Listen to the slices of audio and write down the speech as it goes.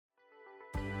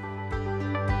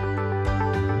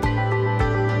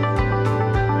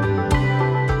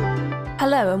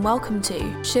Hello and welcome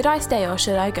to Should I Stay or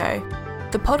Should I Go?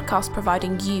 The podcast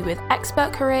providing you with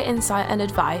expert career insight and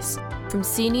advice from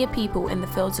senior people in the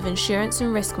fields of insurance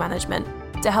and risk management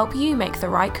to help you make the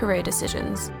right career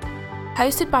decisions.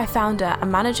 Hosted by founder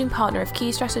and managing partner of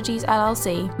Key Strategies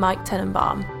LLC, Mike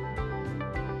Tenenbaum.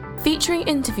 Featuring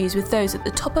interviews with those at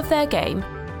the top of their game,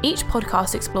 each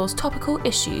podcast explores topical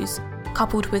issues,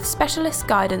 coupled with specialist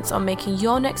guidance on making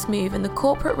your next move in the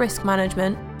corporate risk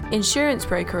management, insurance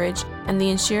brokerage, and the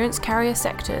insurance carrier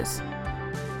sectors.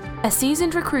 A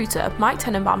seasoned recruiter, Mike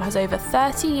Tenenbaum has over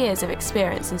 30 years of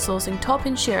experience in sourcing top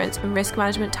insurance and risk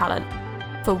management talent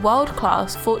for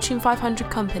world-class Fortune 500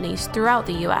 companies throughout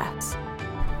the US.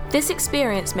 This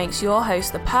experience makes your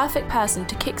host the perfect person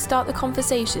to kickstart the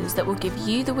conversations that will give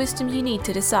you the wisdom you need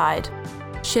to decide,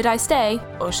 should I stay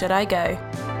or should I go?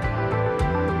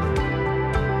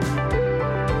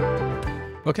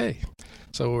 Okay,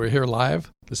 so we're here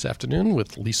live this afternoon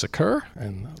with Lisa Kerr,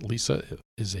 and Lisa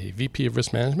is a VP of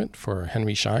Risk Management for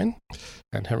Henry Schein,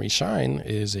 and Henry Schein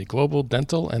is a global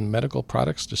dental and medical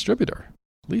products distributor.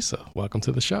 Lisa, welcome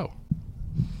to the show.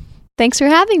 Thanks for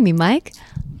having me, Mike.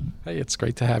 Hey, it's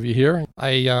great to have you here.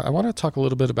 I want to talk a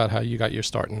little bit about how you got your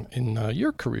start in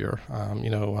your career.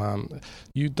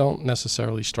 You don't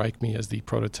necessarily strike me as the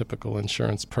prototypical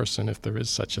insurance person, if there is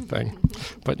such a thing.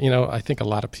 But, I think a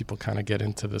lot of people kind of get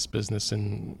into this business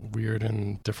in weird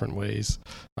and different ways.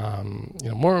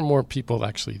 More and more people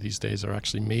actually these days are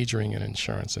actually majoring in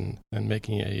insurance and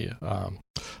making a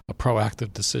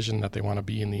proactive decision that they want to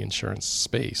be in the insurance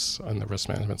space, in the risk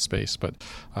management space. But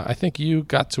I think you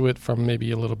got to it from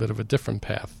maybe a little bit of a different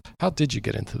path. How did you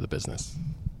get into the business?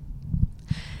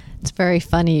 It's very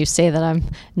funny you say that I'm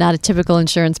not a typical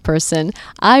insurance person.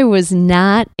 I was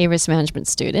not a risk management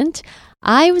student.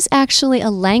 I was actually a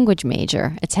language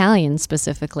major, Italian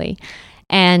specifically.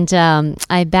 And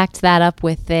I backed that up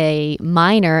with a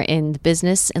minor in the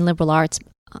business and liberal arts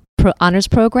honors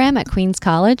program at Queens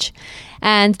College.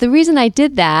 And the reason I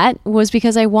did that was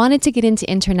because I wanted to get into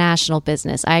international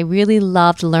business. I really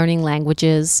loved learning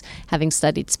languages, having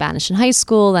studied Spanish in high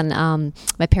school, and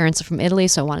my parents are from Italy,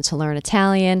 so I wanted to learn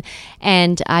Italian.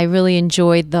 And I really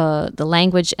enjoyed the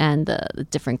language and the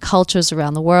different cultures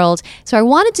around the world. So I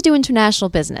wanted to do international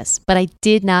business, but I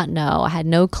did not know, I had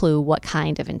no clue what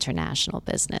kind of international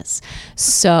business.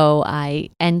 So I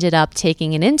ended up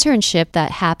taking an internship that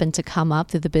happened to come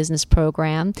up through the business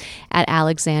program at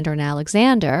Alexander &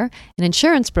 Alexander, an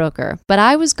insurance broker. But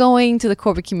I was going to the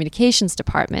corporate communications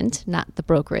department, not the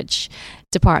brokerage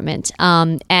department.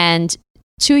 And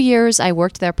 2 years I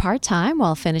worked there part-time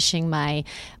while finishing my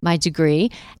degree.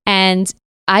 And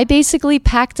I basically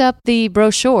packed up the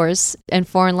brochures in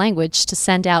foreign language to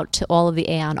send out to all of the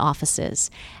Aon offices.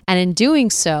 And in doing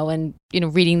so, and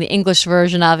reading the English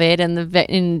version of it and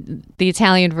the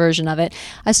Italian version of it,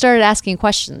 I started asking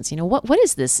questions. What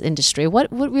is this industry?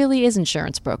 What really is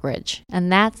insurance brokerage?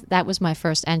 And that was my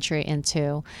first entry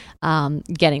into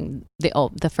getting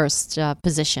the first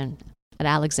position at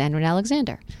Alexander &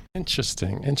 Alexander.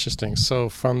 Interesting. So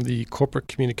from the corporate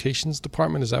communications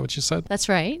department, is that what you said? That's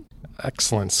right.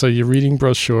 Excellent. So you're reading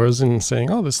brochures and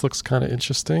saying, oh, this looks kind of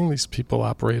interesting. These people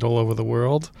operate all over the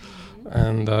world,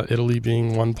 and Italy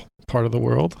being one part of the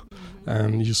world,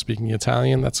 and you speaking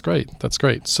Italian, that's great.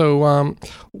 So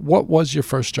what was your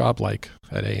first job like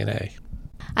at A&A?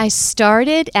 I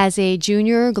started as a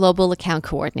junior global account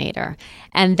coordinator,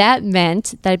 and that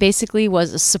meant that I basically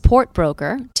was a support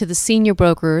broker to the senior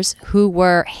brokers who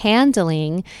were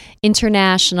handling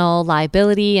international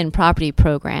liability and property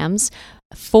programs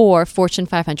for Fortune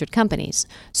 500 companies.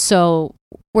 So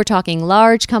we're talking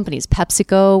large companies.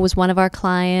 PepsiCo was one of our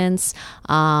clients,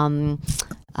 Alpharma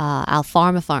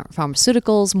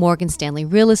Pharmaceuticals, Morgan Stanley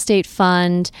Real Estate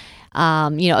Fund,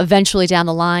 eventually down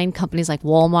the line, companies like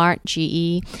Walmart,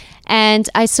 GE. And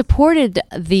I supported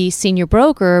the senior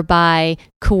broker by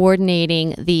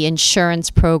coordinating the insurance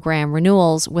program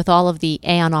renewals with all of the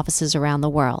Aon offices around the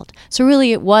world. So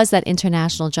really it was that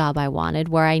international job I wanted,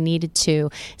 where I needed to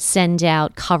send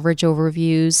out coverage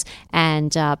overviews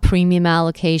and premium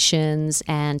allocations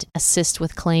and assist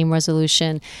with claim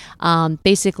resolution.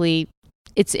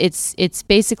 It's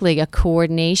basically a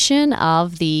coordination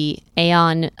of the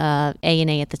Aon,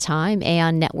 A&A at the time,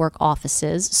 Aon network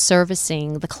offices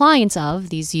servicing the clients of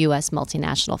these U.S.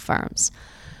 multinational firms.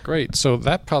 Great. So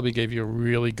that probably gave you a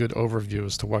really good overview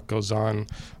as to what goes on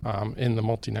in the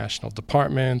multinational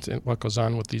department and what goes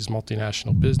on with these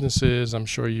multinational businesses. I'm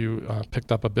sure you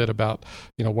picked up a bit about,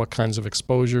 what kinds of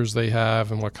exposures they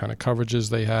have and what kind of coverages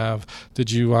they have.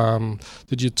 Did you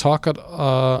talk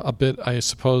a bit, I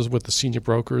suppose, with the senior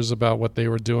brokers about what they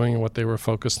were doing and what they were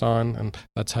focused on, and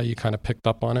that's how you kind of picked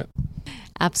up on it?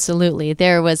 Absolutely.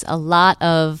 There was a lot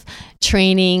of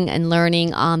training and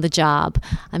learning on the job.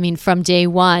 I mean, from day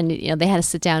one, they had to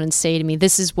sit down and say to me,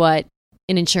 this is what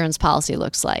an insurance policy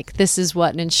looks like. This is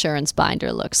what an insurance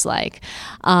binder looks like.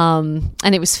 And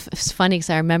it was funny because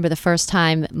I remember the first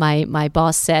time my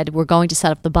boss said, we're going to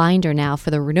set up the binder now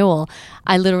for the renewal.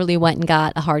 I literally went and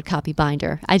got a hard copy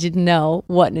binder. I didn't know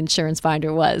what an insurance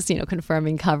binder was,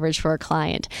 confirming coverage for a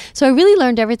client. So I really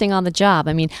learned everything on the job.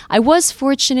 I mean, I was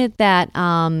fortunate that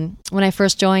when I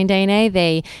first joined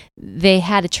A&A, they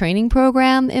had a training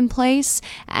program in place,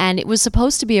 and it was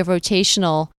supposed to be a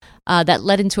rotational that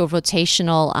led into a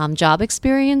rotational job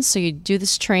experience. So you do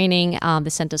this training. They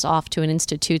sent us off to an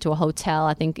institute, to a hotel.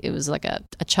 I think it was like a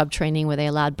Chubb training where they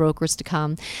allowed brokers to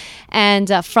come.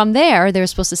 And from there, they were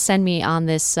supposed to send me on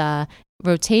this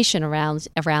rotation around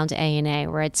A&A,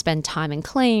 where I'd spend time in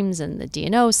claims and the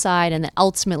D&O side, and then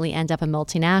ultimately end up a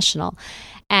multinational.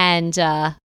 And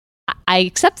I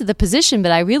accepted the position,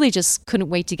 but I really just couldn't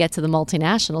wait to get to the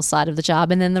multinational side of the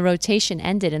job. And then the rotation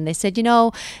ended, and they said,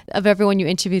 of everyone you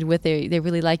interviewed with, they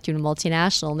really liked you in a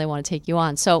multinational, and they want to take you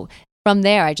on. So from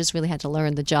there, I just really had to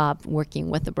learn the job working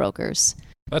with the brokers.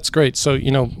 That's great. So,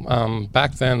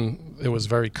 back then it was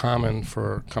very common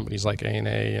for companies like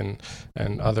A&A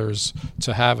and others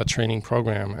to have a training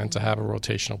program and to have a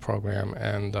rotational program.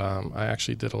 And I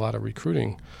actually did a lot of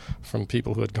recruiting from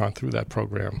people who had gone through that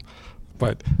program.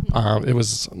 But it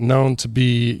was known to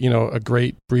be, a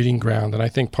great breeding ground. And I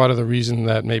think part of the reason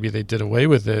that maybe they did away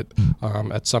with it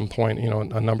at some point,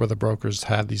 a number of the brokers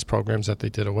had these programs that they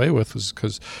did away with was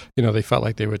because, they felt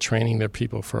like they were training their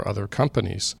people for other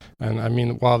companies. And I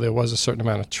mean, while there was a certain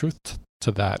amount of truth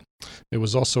to that, it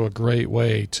was also a great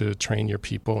way to train your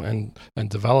people and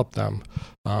develop them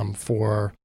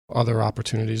for other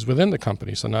opportunities within the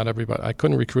company. So not everybody, I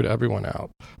couldn't recruit everyone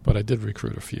out, but I did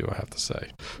recruit a few, I have to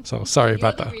say. So sorry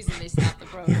about that. You're the reason they stopped the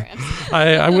programs.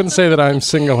 I wouldn't say that I'm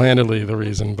single-handedly the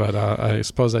reason, but I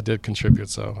suppose I did contribute.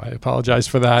 So I apologize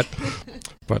for that,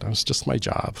 but it was just my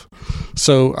job.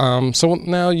 So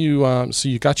now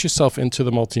you got yourself into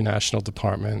the multinational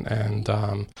department,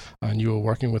 and you were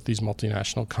working with these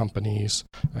multinational companies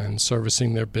and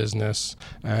servicing their business.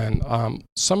 And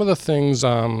some of the things,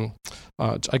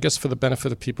 I guess for the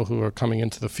benefit of people who are coming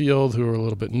into the field, who are a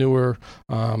little bit newer,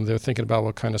 they're thinking about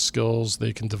what kind of skills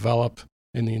they can develop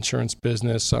in the insurance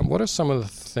business. What are some of the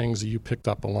things that you picked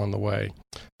up along the way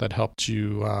that helped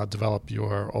you develop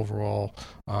your overall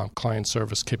client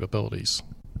service capabilities?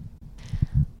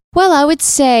 Well, I would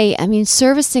say,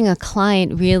 servicing a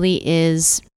client really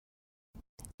is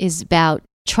about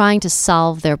trying to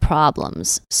solve their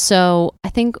problems. So I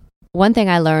think one thing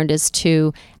I learned is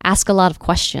to ask a lot of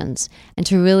questions and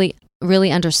to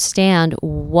really understand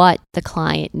what the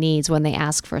client needs when they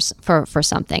ask for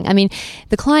something. I mean,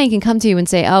 the client can come to you and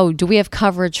say, oh, do we have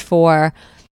coverage for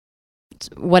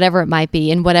whatever it might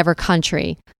be in whatever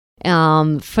country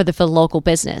for the local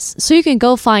business? So you can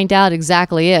go find out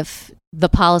exactly if the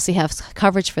policy has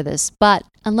coverage for this. But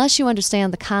unless you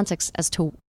understand the context as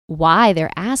to why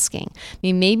they're asking. I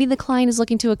mean, maybe the client is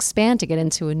looking to expand to get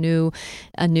into a new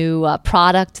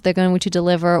product they're going to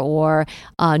deliver, or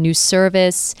a new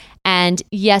service. And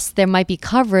yes, there might be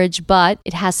coverage, but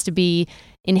it has to be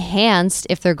enhanced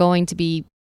if they're going to be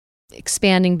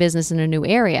expanding business in a new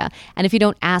area. And if you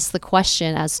don't ask the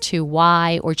question as to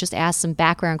why, or just ask some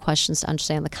background questions to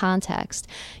understand the context,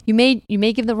 you may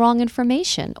give the wrong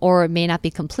information, or it may not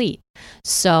be complete.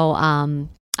 So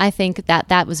I think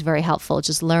that was very helpful,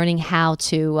 just learning how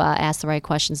to ask the right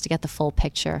questions to get the full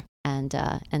picture and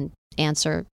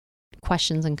answer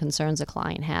questions and concerns a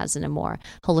client has in a more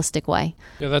holistic way.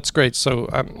 Yeah, that's great. So,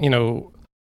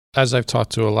 as I've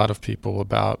talked to a lot of people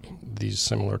about these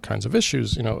similar kinds of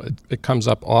issues, it comes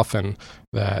up often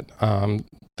that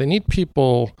they need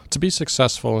people to be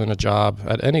successful in a job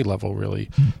at any level, really.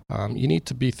 You need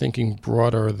to be thinking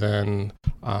broader than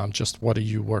just what are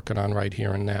you working on right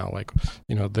here and now. Like,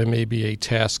 there may be a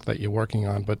task that you're working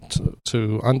on, but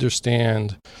to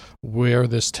understand where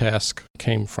this task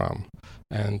came from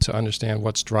and to understand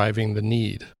what's driving the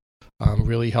need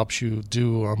really helps you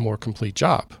do a more complete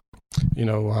job.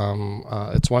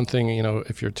 It's one thing,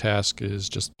 if your task is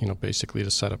just, basically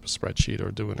to set up a spreadsheet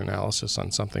or do an analysis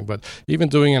on something. But even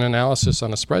doing an analysis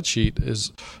on a spreadsheet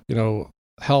is,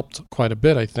 helped quite a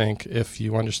bit, I think, if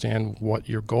you understand what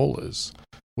your goal is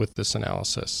with this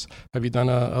analysis. Have you done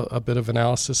a bit of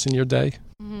analysis in your day?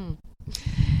 Mm-hmm.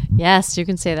 Yes, you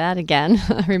can say that again.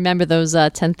 I remember those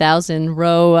 10,000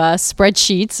 row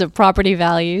spreadsheets of property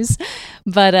values.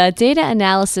 But data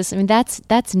analysis,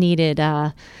 that's needed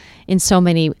in so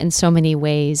many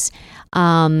ways.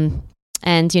 And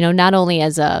not only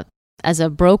as a as a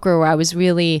broker where I was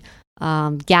really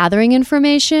gathering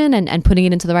information and putting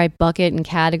it into the right bucket and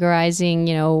categorizing,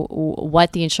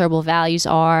 what the insurable values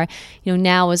are.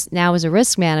 Now as a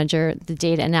risk manager, the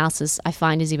data analysis I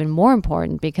find is even more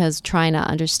important, because trying to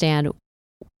understand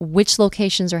which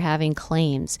locations are having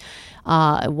claims,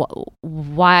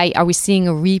 why are we seeing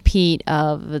a repeat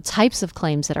of the types of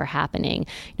claims that are happening?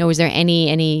 Is there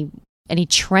any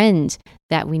trend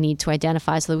that we need to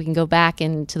identify so that we can go back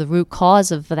into the root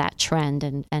cause of that trend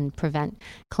and prevent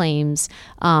claims,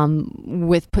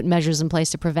 put measures in place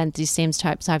to prevent these same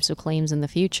types of claims in the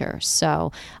future.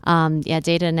 So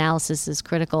data analysis is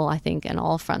critical, I think, in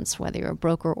all fronts, whether you're a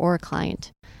broker or a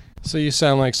client. So you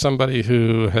sound like somebody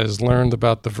who has learned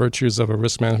about the virtues of a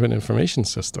risk management information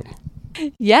system.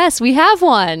 Yes, we have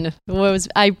one.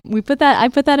 I put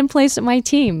that in place at my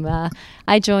team.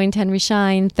 I joined Henry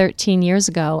Schein 13 years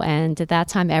ago, and at that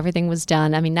time everything was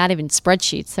done. Not even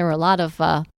spreadsheets. There were a lot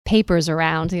of papers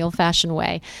around the old-fashioned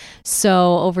way.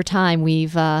 So over time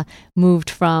we've moved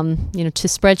from to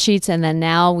spreadsheets, and then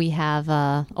now we have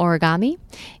Origami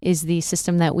is the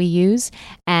system that we use,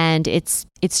 and it's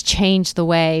changed the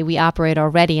way we operate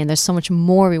already. And there's so much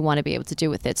more we want to be able to do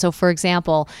with it. So, for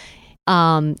example,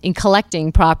 in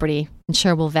collecting property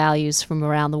insurable values from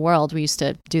around the world, we used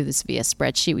to do this via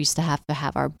spreadsheet. We used to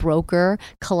have our broker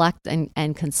collect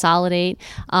and consolidate,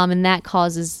 and that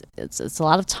causes it's a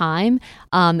lot of time,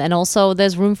 and also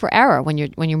there's room for error when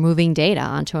you're moving data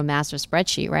onto a master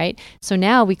spreadsheet, right? So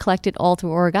now we collect it all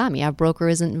through Origami. Our broker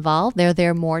isn't involved; they're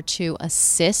there more to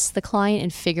assist the client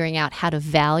in figuring out how to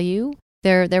value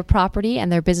their property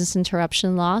and their business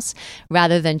interruption loss,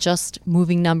 rather than just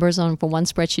moving numbers on from one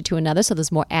spreadsheet to another. So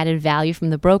there's more added value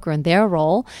from the broker and their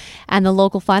role. And the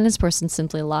local finance person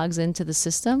simply logs into the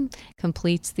system,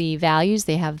 completes the values.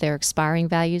 They have their expiring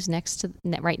values next to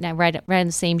right in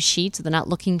the same sheet, so they're not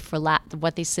looking for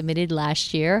what they submitted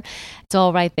last year. It's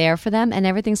all right there for them, and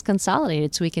everything's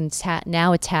consolidated. So we can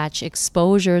now attach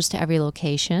exposures to every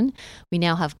location. We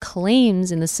now have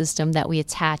claims in the system that we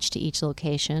attach to each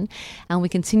location. And we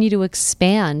continue to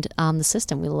expand the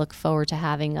system. We look forward to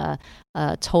having a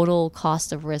total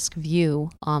cost of risk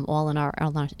view all in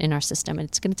our system. And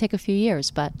it's going to take a few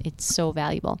years, but it's so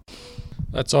valuable.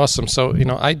 That's awesome. So,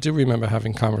 I do remember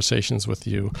having conversations with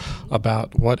you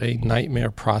about what a nightmare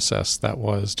process that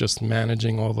was, just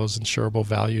managing all those insurable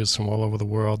values from all over the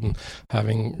world and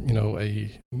having,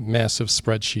 a massive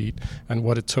spreadsheet and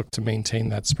what it took to maintain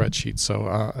that spreadsheet.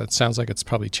 So it sounds like it's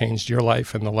probably changed your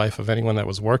life and the life of anyone that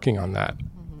was working on that.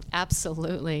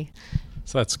 Absolutely.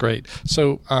 So that's great.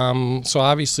 So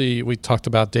obviously we talked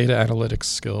about data analytics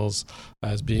skills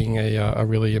as being a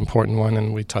really important one,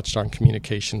 and we touched on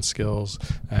communication skills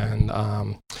and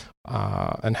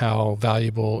how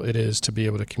valuable it is to be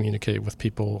able to communicate with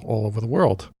people all over the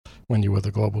world when you're with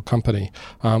a global company.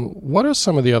 What are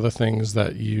some of the other things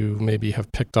that you maybe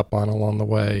have picked up on along the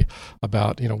way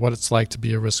about what it's like to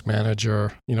be a risk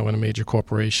manager in a major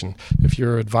corporation? If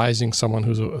you're advising someone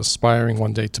who's aspiring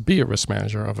one day to be a risk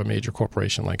manager of a major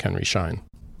corporation like Henry Schein.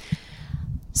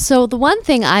 So the one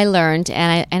thing I learned,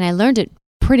 and I learned it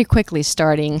pretty quickly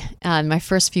starting my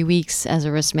first few weeks as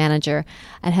a risk manager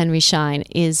at Henry Schein,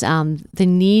 is the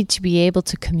need to be able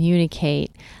to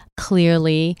communicate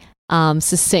clearly,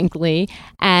 succinctly,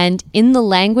 and in the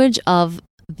language of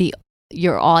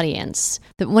your audience.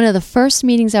 One of the first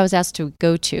meetings I was asked to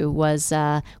go to was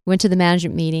we went to the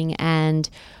management meeting, and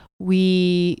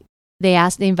they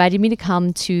invited me to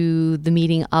come to the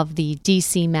meeting of the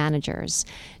DC managers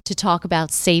to talk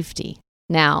about safety.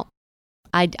 Now,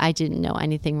 I didn't know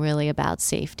anything really about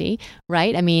safety,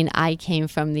 right? I came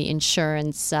from the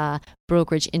insurance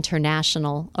brokerage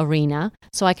international arena,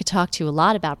 so I could talk to you a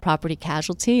lot about property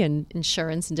casualty and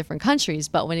insurance in different countries.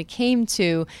 But when it came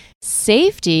to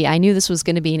safety, I knew this was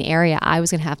going to be an area I was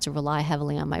going to have to rely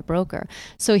heavily on my broker.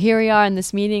 So here we are in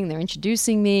this meeting, they're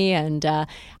introducing me, and I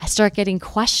start getting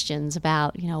questions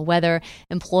about, whether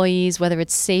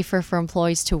it's safer for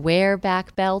employees to wear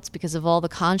back belts because of all the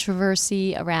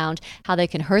controversy around how they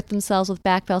can hurt themselves with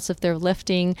back belts if they're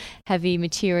lifting heavy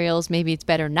materials. Maybe it's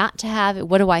better not to have it.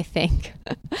 What do I think?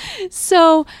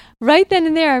 So right then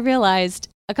and there, I realized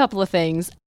a couple of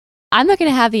things. I'm not going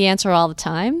to have the answer all the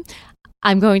time.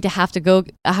 I'm going to have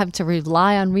to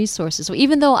rely on resources. So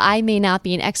even though I may not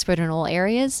be an expert in all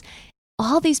areas,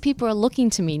 all these people are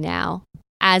looking to me now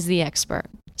as the expert.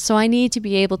 So I need to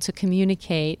be able to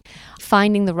communicate,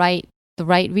 finding the right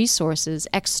resources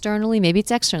externally. Maybe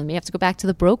it's externally. Maybe I have to go back to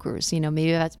the brokers.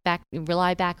 Maybe that's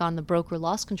rely back on the broker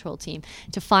loss control team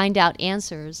to find out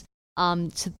answers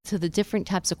to the different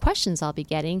types of questions I'll be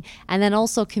getting, and then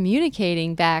also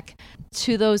communicating back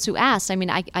to those who asked.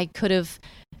 I could have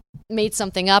made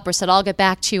something up or said, I'll get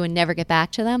back to you and never get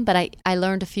back to them. But I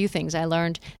learned a few things. I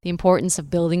learned the importance of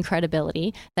building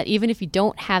credibility, that even if you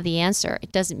don't have the answer,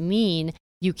 it doesn't mean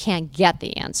you can't get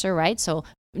the answer, right? So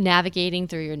navigating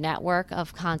through your network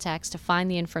of contacts to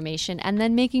find the information, and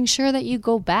then making sure that you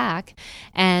go back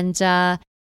and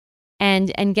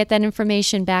get that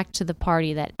information back to the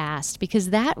party that asked, because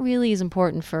that really is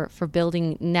important for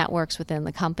building networks within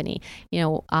the company.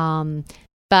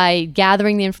 By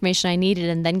gathering the information I needed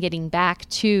and then getting back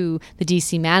to the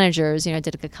DC managers, I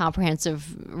did a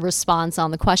comprehensive response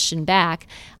on the question back.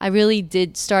 I really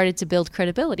started to build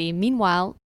credibility.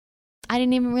 Meanwhile, I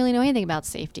didn't even really know anything about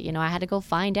safety. I had to go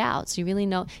find out. So you really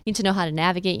need to know how to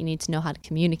navigate. You need to know how to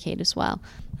communicate as well.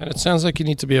 And it sounds like you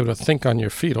need to be able to think on your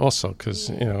feet also, because,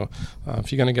 if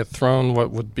you're going to get thrown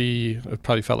what would be, it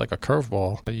probably felt like a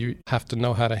curveball, you have to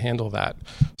know how to handle that.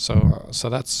 So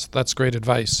that's great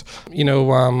advice.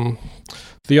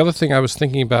 The other thing I was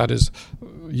thinking about is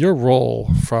your role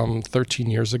from 13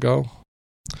 years ago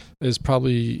is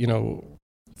probably,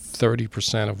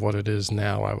 30% of what it is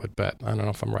now, I would bet. I don't know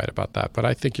if I'm right about that, but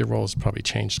I think your role has probably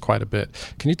changed quite a bit.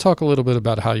 Can you talk a little bit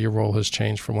about how your role has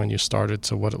changed from when you started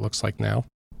to what it looks like now?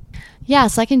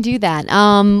 Yes, I can do that.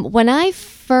 When I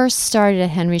first started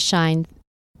at Henry Schein,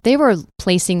 they were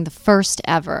placing the first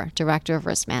ever director of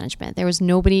risk management. There was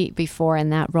nobody before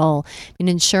in that role.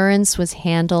 Insurance was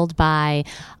handled by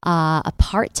a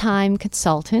part-time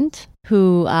consultant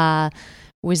who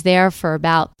was there for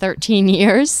about 13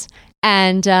 years.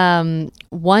 And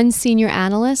one senior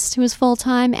analyst who was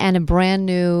full-time, and a brand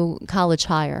new college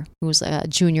hire who was a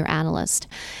junior analyst.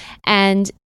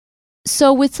 And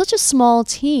so with such a small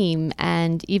team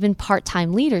and even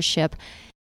part-time leadership,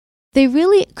 they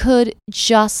really could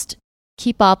just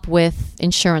keep up with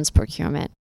insurance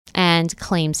procurement and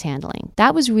claims handling.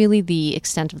 That was really the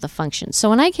extent of the function. So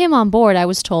when I came on board, I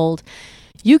was told,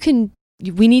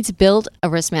 we need to build a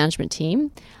risk management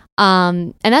team.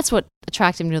 And that's what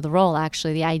attracted me to the role,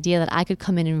 actually, the idea that I could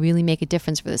come in and really make a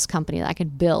difference for this company, that I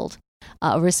could build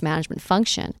a risk management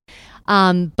function.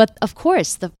 But of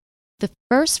course, the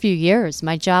first few years,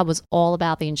 my job was all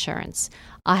about the insurance.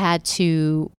 I had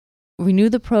to renew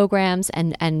the programs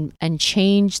and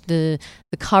change the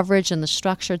coverage and the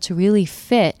structure to really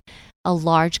fit a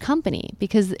large company,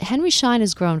 because Henry Schein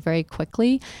has grown very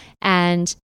quickly,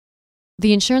 and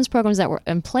the insurance programs that were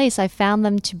in place, I found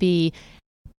them to be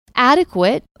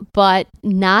adequate, but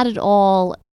not at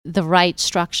all the right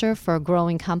structure for a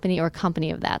growing company or a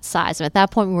company of that size. So at that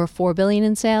point, we were $4 billion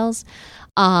in sales.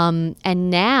 And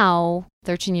now,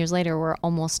 13 years later, we're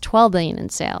almost $12 billion in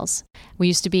sales. We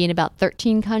used to be in about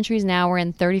 13 countries. Now we're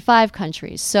in 35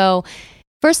 countries. So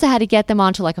first, I had to get them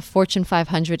onto like a Fortune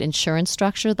 500 insurance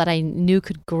structure that I knew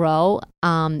could grow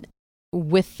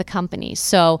with the company.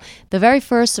 So the very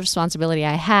first responsibility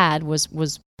I had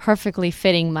was perfectly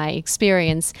fitting my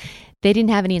experience. They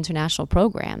didn't have any international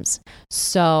programs.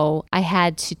 So I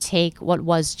had to take what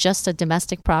was just a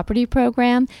domestic property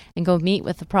program and go meet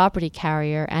with the property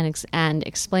carrier and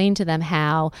explain to them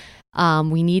how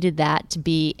we needed that to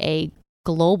be a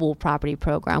global property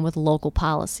program with local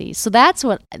policies. So that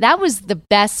was the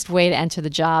best way to enter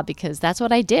the job, because that's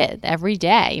what I did every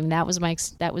day. And that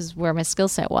was where my skill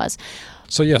set was.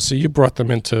 So you brought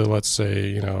them into, let's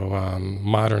say,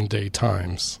 modern day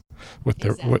times with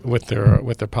their with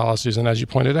their policies. And as you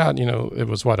pointed out, it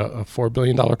was a $4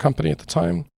 billion company at the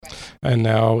time, and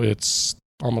now it's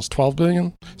almost $12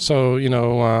 billion. So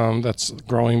that's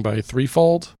growing by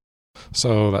threefold.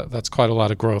 So that's quite a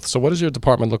lot of growth. So what does your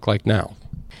department look like now?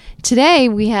 Today,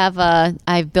 we have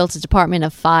I've built a department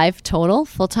of 5 total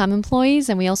full-time employees,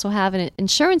 and we also have an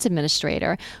insurance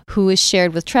administrator who is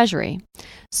shared with Treasury.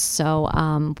 So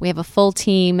we have a full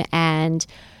team, and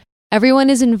everyone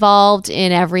is involved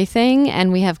in everything,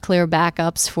 and we have clear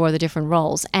backups for the different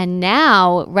roles. And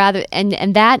now,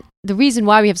 the reason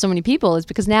why we have so many people is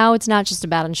because now it's not just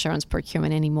about insurance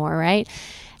procurement anymore, right?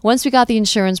 Once we got the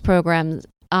insurance program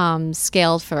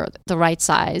scaled for the right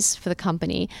size for the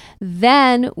company,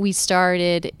 then we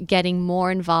started getting more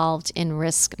involved in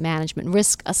risk management,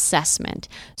 risk assessment.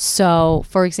 So,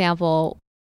 for example,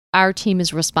 our team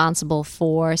is responsible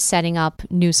for setting up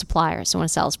new suppliers who want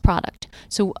to sell us product.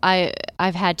 So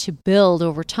I've had to build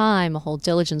over time a whole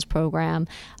diligence program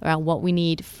around what we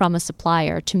need from a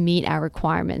supplier to meet our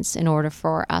requirements in order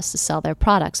for us to sell their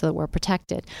product so that we're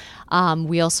protected.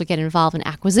 We also get involved in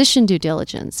acquisition due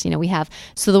diligence.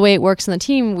 So the way it works in the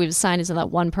team, we've assigned is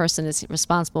that one person is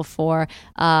responsible for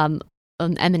an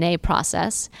M&A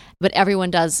process, but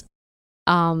everyone does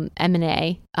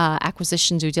M&A,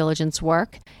 acquisition due diligence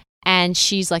work. and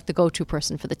she's like the go-to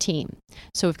person for the team.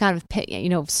 So we've kind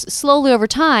of, slowly over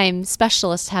time,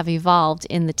 specialists have evolved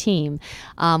in the team.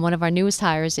 One of our newest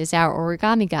hires is our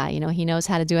origami guy. He knows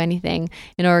how to do anything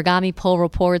in origami, pull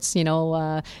reports,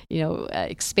 expand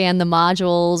the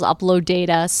modules, upload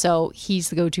data. So he's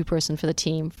the go-to person for the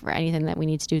team for anything that we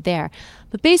need to do there.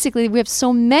 But basically, we have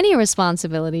so many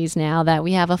responsibilities now that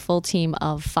we have a full team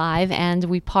of 5, and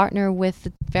we partner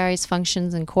with various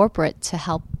functions in corporate to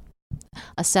help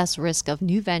assess risk of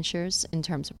new ventures in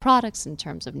terms of products, in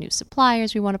terms of new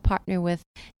suppliers we want to partner with,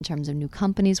 in terms of new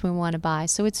companies we want to buy.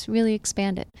 So it's really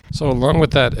expanded. So along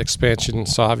with that expansion,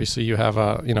 so obviously you have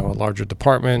a larger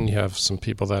department, you have some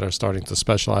people that are starting to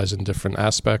specialize in different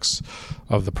aspects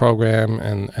of the program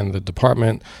and the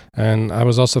department. And I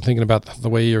was also thinking about the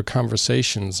way your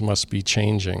conversations must be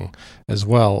changing as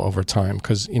well over time,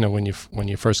 because when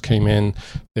you first came in,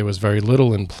 there was very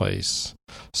little in place.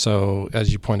 So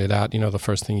as you pointed out, the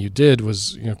first thing you did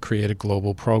was create a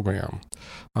global program.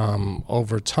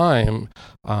 Over time,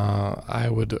 I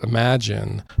would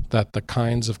imagine that the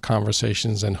kinds of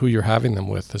conversations and who you're having them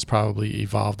with has probably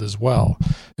evolved as well,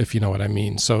 if you know what I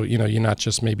mean. So, you're not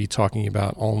just maybe talking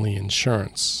about only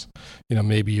insurance.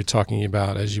 Maybe you're talking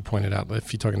about, as you pointed out,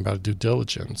 if you're talking about due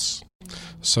diligence.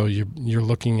 So you're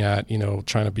looking at,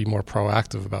 trying to be more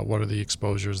proactive about what are the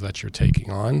exposures that you're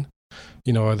taking on.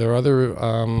 Are there other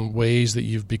ways that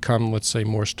you've become, let's say,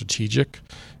 more strategic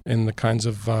in the kinds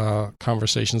of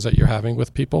conversations that you're having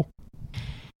with people?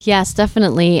 Yes,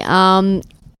 definitely.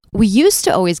 We used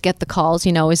to always get the calls,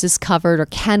 is this covered or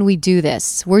can we do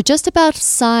this? We're just about to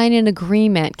sign an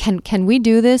agreement. Can we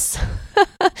do this?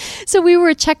 So we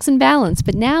were checks and balance,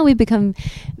 but now we've become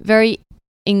very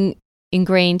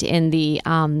ingrained in the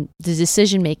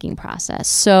decision-making process.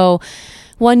 So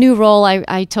one new role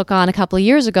I took on a couple of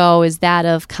years ago is that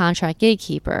of contract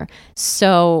gatekeeper.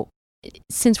 So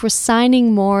since we're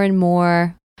signing more and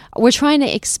more, we're trying to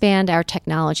expand our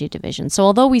technology division. So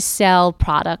although we sell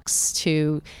products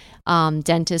to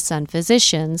dentists and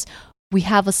physicians, we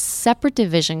have a separate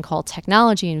division called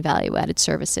Technology and Value-Added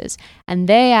Services, and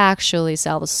they actually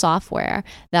sell the software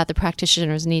that the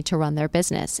practitioners need to run their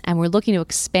business. And we're looking to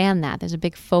expand that. There's a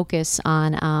big focus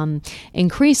on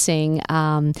increasing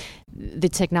the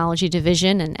technology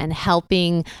division and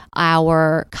helping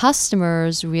our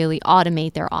customers really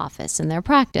automate their office and their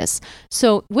practice.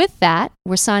 So with that,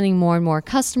 we're signing more and more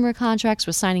customer contracts.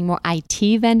 We're signing more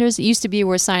IT vendors. It used to be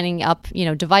we're signing up,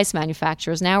 device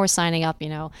manufacturers. Now we're signing up,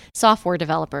 software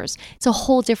developers. It's a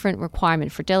whole different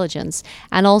requirement for diligence.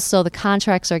 And also the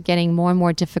contracts are getting more and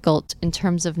more difficult in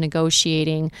terms of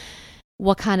negotiating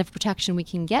what kind of protection we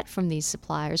can get from these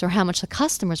suppliers or how much the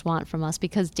customers want from us,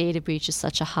 because data breach is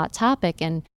such a hot topic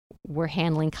and we're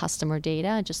handling customer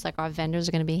data just like our vendors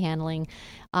are going to be handling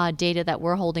data that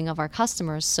we're holding of our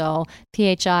customers. So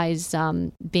PHI is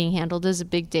being handled as a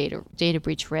big data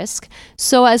breach risk.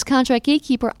 So as contract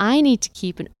gatekeeper, I need to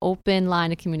keep an open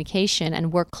line of communication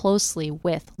and work closely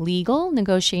with legal,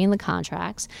 negotiating the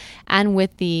contracts, and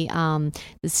with the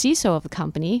CISO of the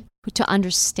company to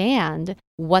understand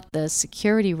what the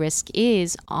security risk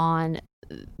is on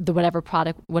the whatever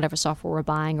product, whatever software we're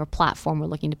buying or platform we're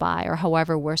looking to buy, or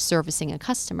however we're servicing a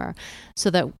customer, so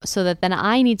that then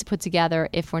I need to put together,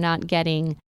 if we're not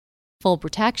getting full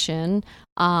protection,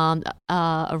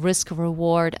 a risk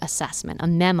reward assessment, a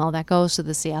memo that goes to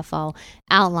the CFO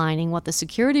outlining what the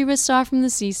security risks are from the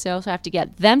CISO. So I have to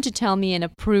get them to tell me and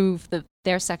approve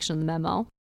their section of the memo,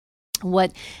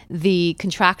 what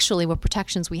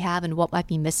protections we have and what might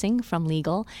be missing from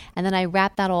legal. And then I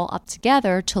wrap that all up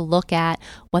together to look at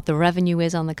what the revenue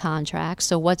is on the contract.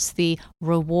 So what's the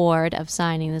reward of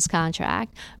signing this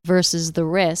contract versus the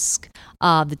risk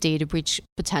of the data breach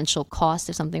potential cost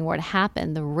if something were to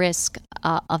happen, the risk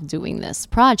of doing this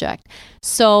project.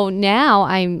 So now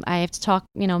I have to talk,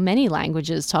 many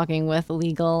languages, talking with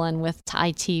legal and with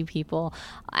IT people.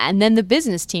 And then the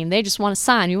business team, they just want to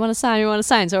sign. We want to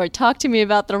sign. So talk to me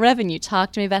about the revenue.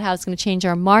 Talk to me about how it's going to change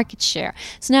our market share.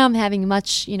 So now I'm having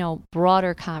much,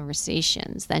 broader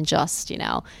conversations than just,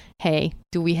 hey,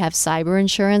 do we have cyber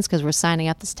insurance because we're signing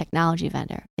up this technology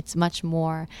vendor? It's much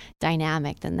more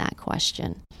dynamic than that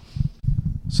question.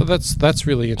 So that's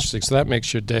really interesting. So that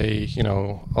makes your day,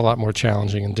 a lot more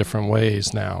challenging in different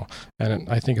ways now. And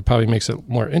I think it probably makes it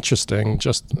more interesting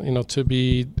just, to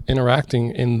be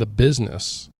interacting in the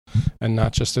business and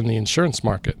not just in the insurance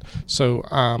market. So,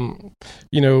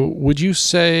 would you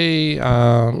say,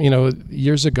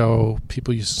 years ago,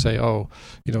 people used to say, oh,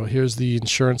 here's the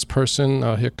insurance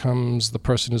person. Here comes the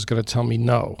person who's going to tell me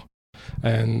no.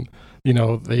 And,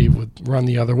 they would run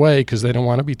the other way because they don't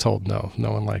want to be told no.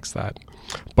 No one likes that.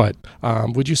 But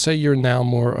would you say you're now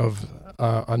more of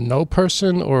a no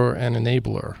person or an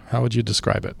enabler? How would you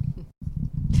describe it?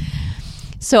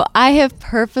 So I have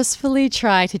purposefully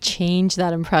tried to change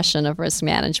that impression of risk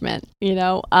management.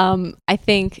 I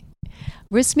think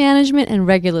risk management and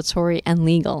regulatory and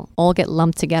legal all get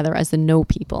lumped together as the no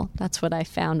people. That's what I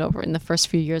found over in the first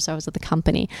few years I was at the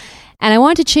company. And I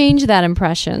wanted to change that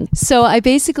impression. So I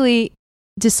basically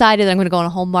decided I'm going to go on a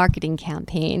whole marketing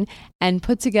campaign and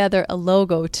put together a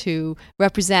logo to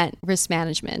represent risk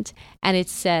management. And it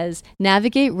says,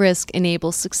 navigate risk,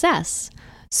 enable success.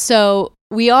 So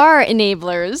we are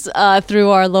enablers through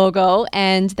our logo,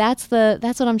 and that's what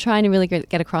I'm trying to really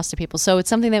get across to people. So it's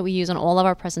something that we use on all of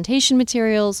our presentation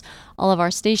materials, all of our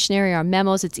stationery, our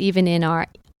memos. It's even in our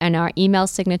email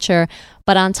signature.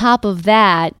 But on top of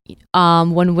that,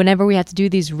 whenever we have to do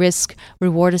these risk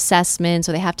reward assessments,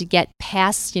 or they have to get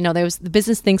past, the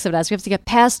business thinks of it as we have to get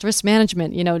past risk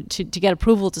management, to get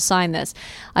approval to sign this.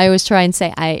 I always try and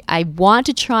say, I want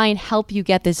to try and help you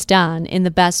get this done in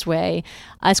the best way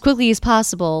as quickly as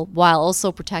possible while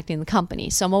also protecting the company.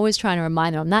 So I'm always trying to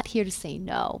remind them, I'm not here to say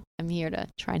no. I'm here to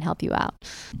try and help you out.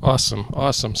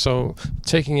 Awesome. So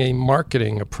taking a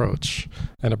marketing approach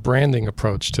and a branding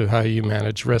approach to how you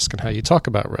manage risk and how you talk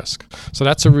about risk. So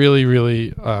that's a really,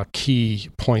 really key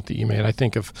point that you made. I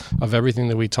think of everything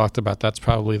that we talked about, that's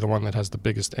probably the one that has the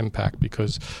biggest impact,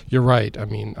 because you're right. I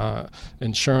mean,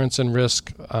 insurance and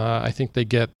risk, I think they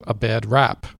get a bad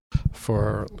rap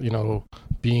for,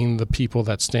 being the people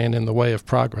that stand in the way of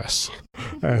progress.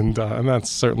 And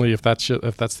that's certainly, if that's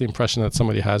the impression that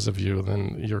somebody has of you,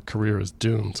 then your career is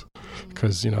doomed.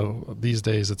 Because, these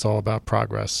days it's all about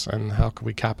progress and how can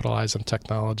we capitalize on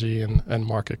technology and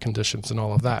market conditions and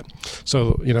all of that.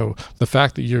 So, the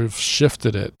fact that you've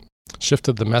shifted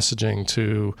the messaging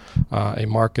to a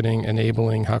marketing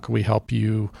enabling, how can we help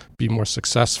you be more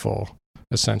successful,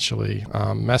 essentially,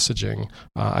 messaging,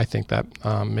 I think that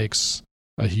makes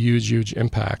a huge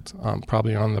impact,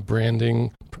 probably on the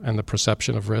branding and the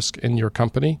perception of risk in your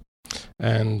company,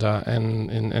 and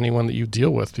in anyone that you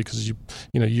deal with, because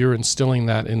you're instilling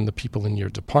that in the people in your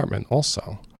department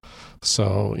also.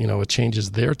 So it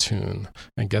changes their tune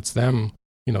and gets them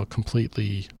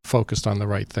completely focused on the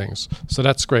right things. So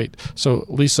that's great. So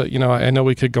Lisa, I know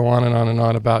we could go on and on and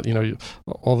on about,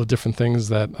 all the different things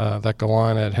that go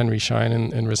on at Henry Schein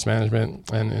in risk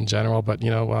management and in general, but,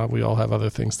 we all have other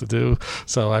things to do.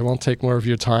 So I won't take more of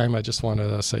your time. I just want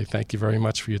to say thank you very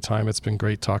much for your time. It's been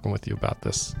great talking with you about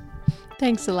this.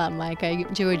 Thanks a lot, Mike. I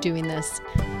enjoyed doing this.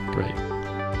 Great.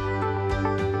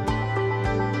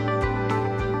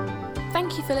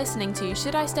 Thank you for listening to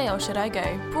Should I Stay or Should I Go?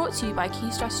 Brought to you by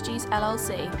Key Strategies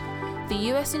LLC, the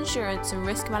US insurance and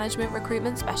risk management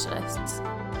recruitment specialists.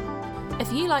 If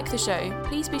you like the show,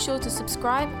 please be sure to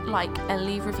subscribe, like, and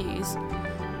leave reviews.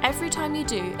 Every time you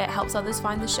do, it helps others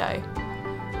find the show.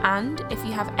 And if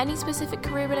you have any specific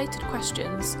career-related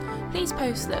questions, please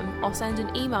post them or send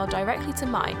an email directly to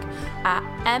Mike at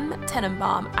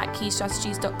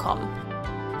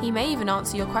mtenenbaum@keystrategies.com. He may even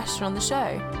answer your question on the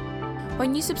show.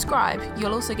 When you subscribe,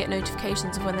 you'll also get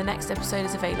notifications of when the next episode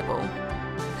is available.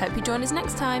 Hope you join us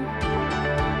next time.